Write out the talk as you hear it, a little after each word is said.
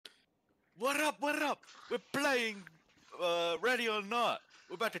What up? What up? We're playing Ready or Not.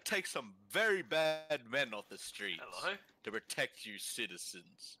 We're about to take some very bad men off the streets. Hello? To protect you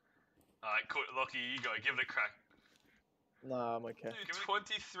citizens. Alright, cool. Lucky, you go. Give it a crack. Nah, I'm okay. Dude,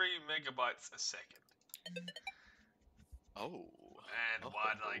 23 megabytes a second. Oh. And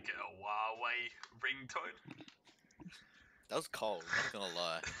why did I get a Huawei ringtone? That was cold, not gonna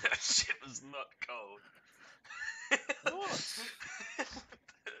lie. That shit was not cold. What? What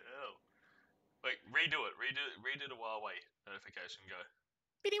the hell? Wait, redo it. Redo the Huawei notification. Go.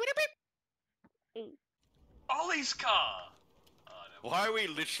 Ollie's car! Oh, no. Why are we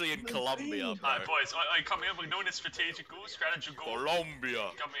literally in Colombia, bro? Alright, boys, come here. We're doing a strategical.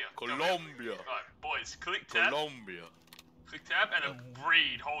 Colombia. Come here. Colombia. Alright, boys, click tab. Colombia. Click tab and then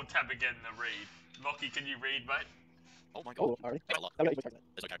read. Hold tab again and read. Lockie, can you read, mate? Oh my god. Oh, alright. Alright.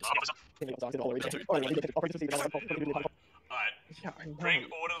 Bring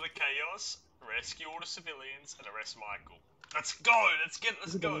order to chaos, rescue all the civilians, and arrest Michael. Let's go! Let's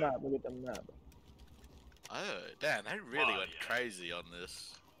go! Look at the map. Oh, damn, they really went crazy on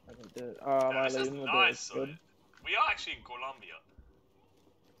this. This is nice, so we are actually in Colombia.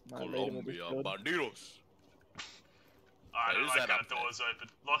 Colombia, bandidos. Alright, Who's I like that how up the door's open.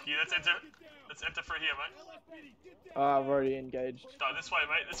 Lockie, let's enter. Let's enter through here, mate. I've already engaged. No, this way,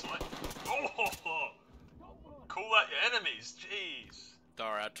 mate, this way. Oh! Call out your enemies, jeez.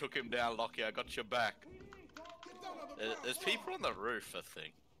 Alright, I took him down, Lockie, I got your back. There's people on the roof, I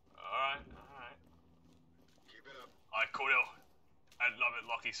think. Alright. Alright, cool deal. I love it,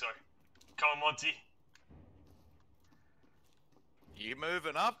 Lockie, sorry. Come on, Monty. You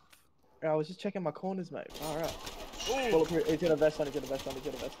moving up? I was just checking my corners, mate. Alright. Ooh! He's got a vest on. I'm doing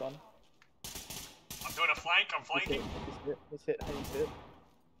a flank, I'm flanking. Let's hit.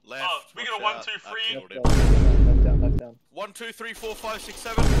 Left. Oh, we got a 1, 2, 3. Left down. 1, 2, 3, 4, 5, 6,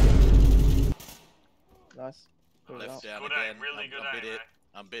 7. Nice. Left down Good again. aim, really good aim,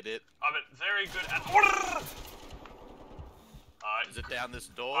 I'm bit it. I'm very good at. Alright. Is it down this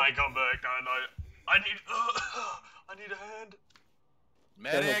door? I come back. No. I need a hand.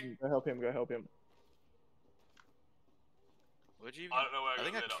 Medic! Go help him. Where'd you even... I don't know where I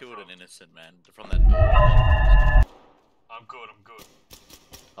think I got lit up killed from. an innocent man from that door. I'm good.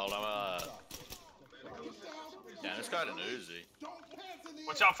 Hold on, yeah, this guy had an Uzi.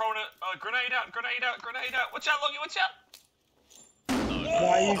 Watch out, throwing a grenade out. Watch out, Logie, watch out.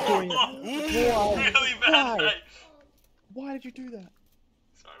 Why are you doing it? Really bad, mate. Why did you do that?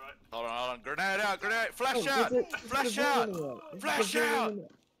 Sorry, mate. Hold on. Grenade out. Flash out. Flash out.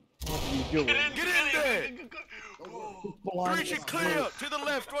 What are you doing? Get in there. Breach it Blind. clear. To the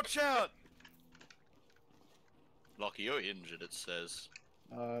left. Watch out. Lockie, you're injured, it says.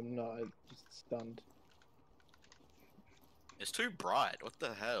 No, I'm just stunned. It's too bright. What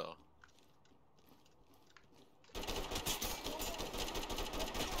the hell?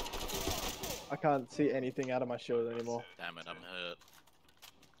 I can't see anything out of my shield anymore. Damn it, I'm hurt.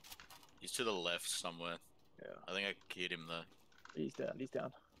 He's to the left somewhere. Yeah. I think I killed him though. He's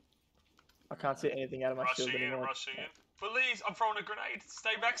down. I can't see anything out of my shield anymore. Rushing in. Please, I'm throwing a grenade.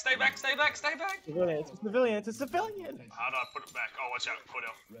 Stay back. It's a civilian. How do I put it back? Oh, watch out. Put it.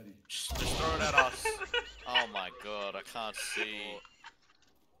 Just throw it at us. Oh my god, I can't see.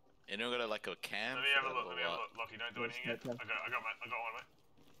 Anyone got like a cam? Let me have a look. Lockie, don't do anything yet. I got one, mate.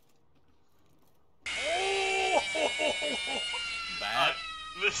 Bad.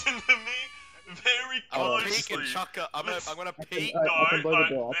 Listen to me very I'm gonna closely. peek and chuck a, I'm gonna peek. I can blow the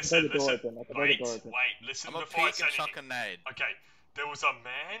door. Listen. Wait, Listen I'm gonna before I peek say and chuck anything. a nade. Okay, there was a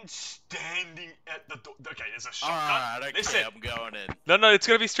man standing at the door. Okay, there's a shotgun. Alright, okay, Listen. I'm going in. No, it's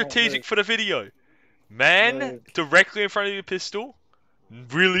gonna be strategic for the video. Man, directly in front of your pistol,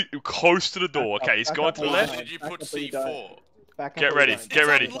 really close to the door. Okay, he's going to the Why left. did you put C4? Get ready.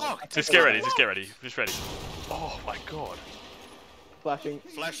 unlocked. Just get ready. Just ready. Oh my god. Flashing.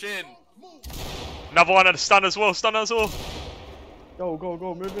 Flash in. Another one at a stun as well.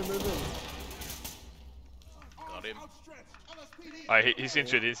 Go. Move in. Got him. Alright, he's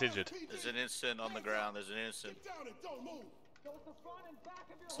injured. There's an instant on the ground.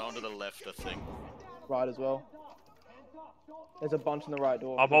 Someone to the left, I think. Right as well. There's a bunch in the right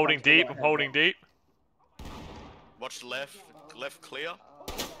door. I'm holding deep. Watch left. Left clear.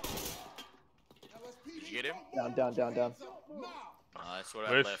 Did you get him? Down. Nice. What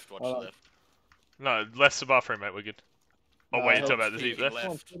about Move. left? Watch left. No, left's the bathroom, mate. We're good. Oh No, wait, you're no, talking about the deep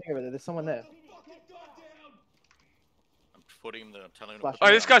left. There's someone there. I'm putting him there. I'm telling him. Flash.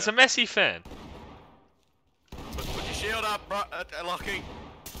 Oh, this guy's a Messi fan. Put your shield up, bro. Lockie.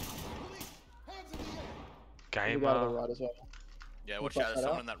 There's a guy to the Gamer. right as well. Yeah, We'll watch fuck out. There's that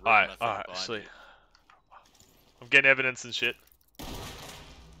someone up. in that room. Alright, I think, alright, behind sweet. you. I'm getting evidence and shit.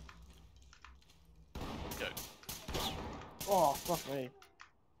 Go. Oh, fuck me.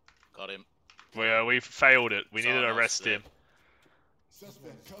 Got him. We failed it. We need Someone to else arrest there. him.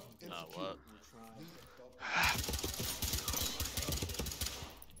 No, what?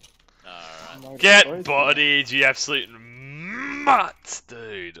 Alright. No Get choice, bodied, you absolute mutt,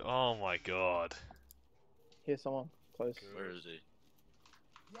 dude. Oh my god. Here's someone close. Where is he?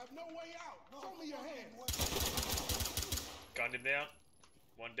 You have no way out. Show me your hands. Gunned him down.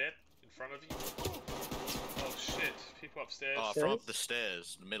 One dead in front of you. Oh shit. People upstairs. Oh, Stairs? from up the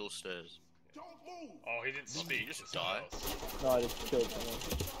stairs. The middle stairs. Don't move. Oh, he didn't speak. just It's someone die? else. No, I just killed someone.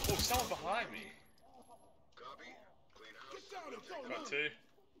 Oh, someone behind me. Get down and go. Got two.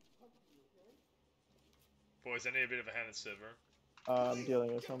 Boys, I need a bit of a hand in server. I'm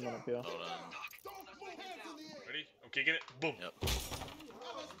dealing with someone up here. Hold on. Don't move. Hands in the air. Ready? I'm kicking it. Boom. Yep.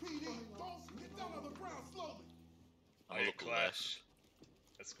 LSPD. Don't get down on the ground slowly. I'll Oh, look clash.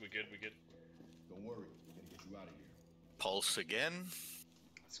 That's we good. We good. Don't worry. We're gonna get you out of here. Pulse again.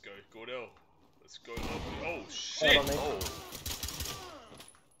 Let's go, Gordell. Let's go, lovely. Oh shit! on me. Oh.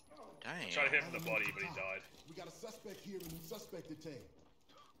 Tried to Dang. hit him in the body, but he died. We got a suspect here and a suspect detained.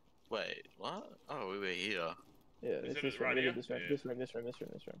 Wait, what? Oh, we were here. Yeah, Is it's it this room, right really here? this room, Yeah. this room, this room, this room,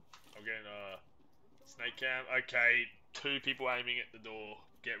 this room. I'm getting snake cam. Okay, two people aiming at the door.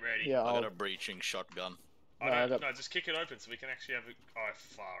 Get ready. Yeah, I I'll, got a breaching shotgun. I No, I don't, got- no, just kick it open so we can actually have it. Oh,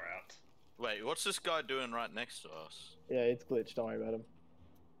 far out. Wait, what's this guy doing right next to us? yeah, it's glitched, don't worry about him.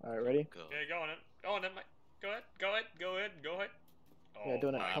 Alright, ready? God. Yeah, go on it. Go on it, mate. Go ahead. Go ahead. Go ahead. Go ahead. Oh, Yeah,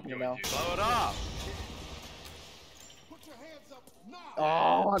 doing it I'm properly going now. you. Blow it up! Put your hands up now.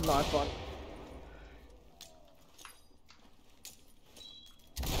 Oh, nice one.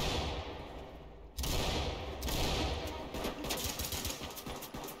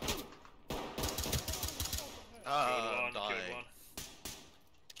 Ah, Good one. die. Good one.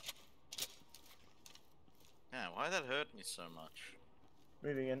 Yeah, why that hurt me so much?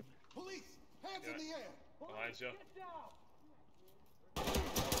 Moving in. Police, hands in the air. Behind you.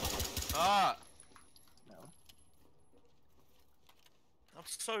 Ah! No. I'm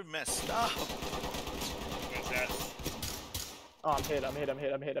so messed up. Where's that? Oh, I'm hit, I'm hit, I'm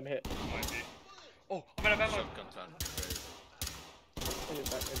hit, I'm hit, I'm hit. Behind you. Oh, I'm out of ammo. Shotgun time. Move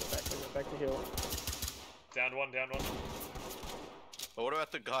it back, move it back, move it back to heal. Down one. Down one. But what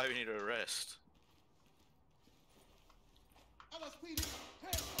about the guy we need to arrest? LSPD,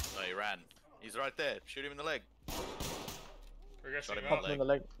 hands up. Oh, he ran. He's right there. Shoot him in the leg. Progressing Shot him in up. Popped him in the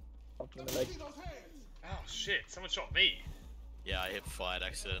leg. Popped him in the leg. See those hands. Oh shit! Someone shot me. Yeah, I hit fired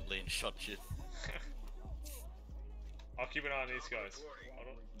accidentally and shot you. I'll keep an eye on these guys. Hold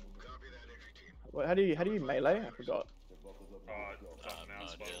on. What, how do you melee? I forgot. Alright,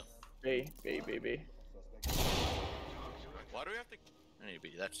 No idea. B. Why do we have to...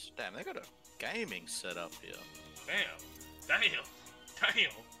 Maybe that's... Damn, they got a gaming setup here. Damn.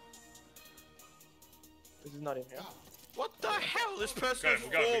 This is not in here. What the hell? This person Got has him,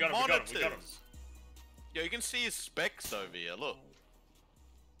 we got him, four we got him, we got him, monitors. we got him. Yo, you can see his specs over here. Look.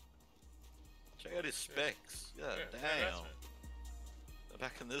 Check out his specs. Yeah, that's damn. it. They're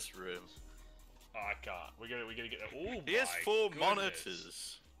back in this room. Oh, I can't. We gotta get that. Oh He has my four goodness.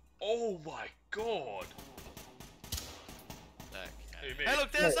 monitors. Oh my god. Okay. Who, me? Hey,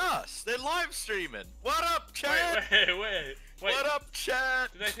 look, there's us. They're live streaming. What up, chat? Wait. What up, chat?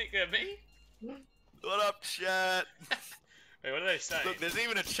 Do they think they're me? What up, chat? Wait, what do they say? Look, there's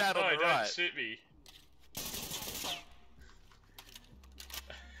even a chat no, on the don't right. shoot me.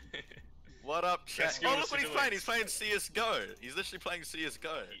 What up, chat? Rescue Oh, the look what he's playing. He's playing CSGO. He's literally playing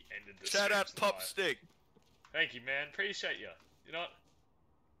CSGO. He ended the Shout stream out tonight. Popstick. Thank you, man. Appreciate you. You know what?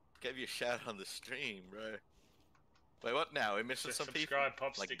 Gave you a shout on the stream, bro. Wait, what now? We're missing Just some people? subscribe,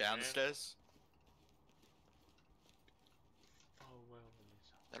 Popstick, Like man. downstairs? Oh, well.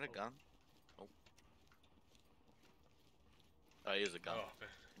 Is that a gun? Oh. Oh, here's a gun. Oh, man.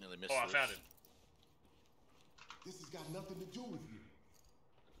 Nearly missed Oh, I this. found him. This has got nothing to do with you.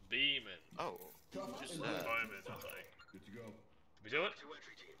 Beaming. Oh, who's that? Moment, I think. Good to go. Did we do it?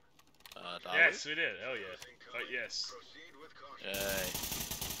 Darwin? Yes, we did. Hell yeah. Oh, yes. Yay.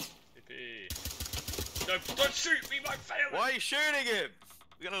 Yippee. No, don't shoot me, my failure! Why are you shooting him?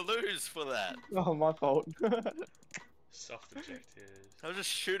 We're gonna lose for that. Oh, my fault. Soft objectives. I was just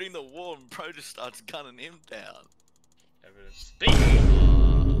shooting the wall and bro just starts gunning him down. Evidence.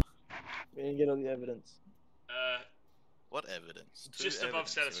 Beam! We didn't get all the evidence. What evidence? Two Just above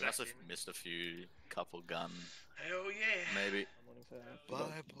evidence. We must have satisfactory. missed a few, couple gun, Hell yeah! maybe. Morning, sir. Bye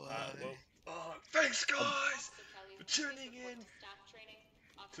bye. Well, oh, thanks, guys! for tuning in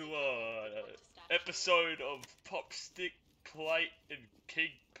to episode of Popstick, Plate, and King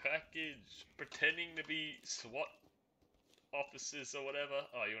Package, pretending to be SWAT officers or whatever.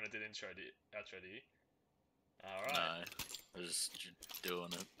 Oh, you want to do the outro, do you? Alright. No, I was just doing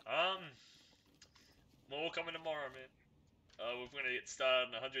it. More coming tomorrow, man. We're gonna get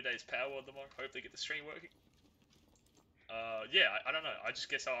started on 100 days power tomorrow. Hopefully get the stream working. Yeah, I don't know. I just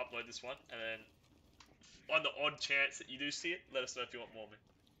guess I'll upload this one, and then on the odd chance that you do see it, let us know if you want more, man.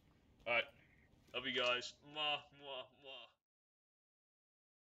 Alright. Love you guys. Mwah, mwah,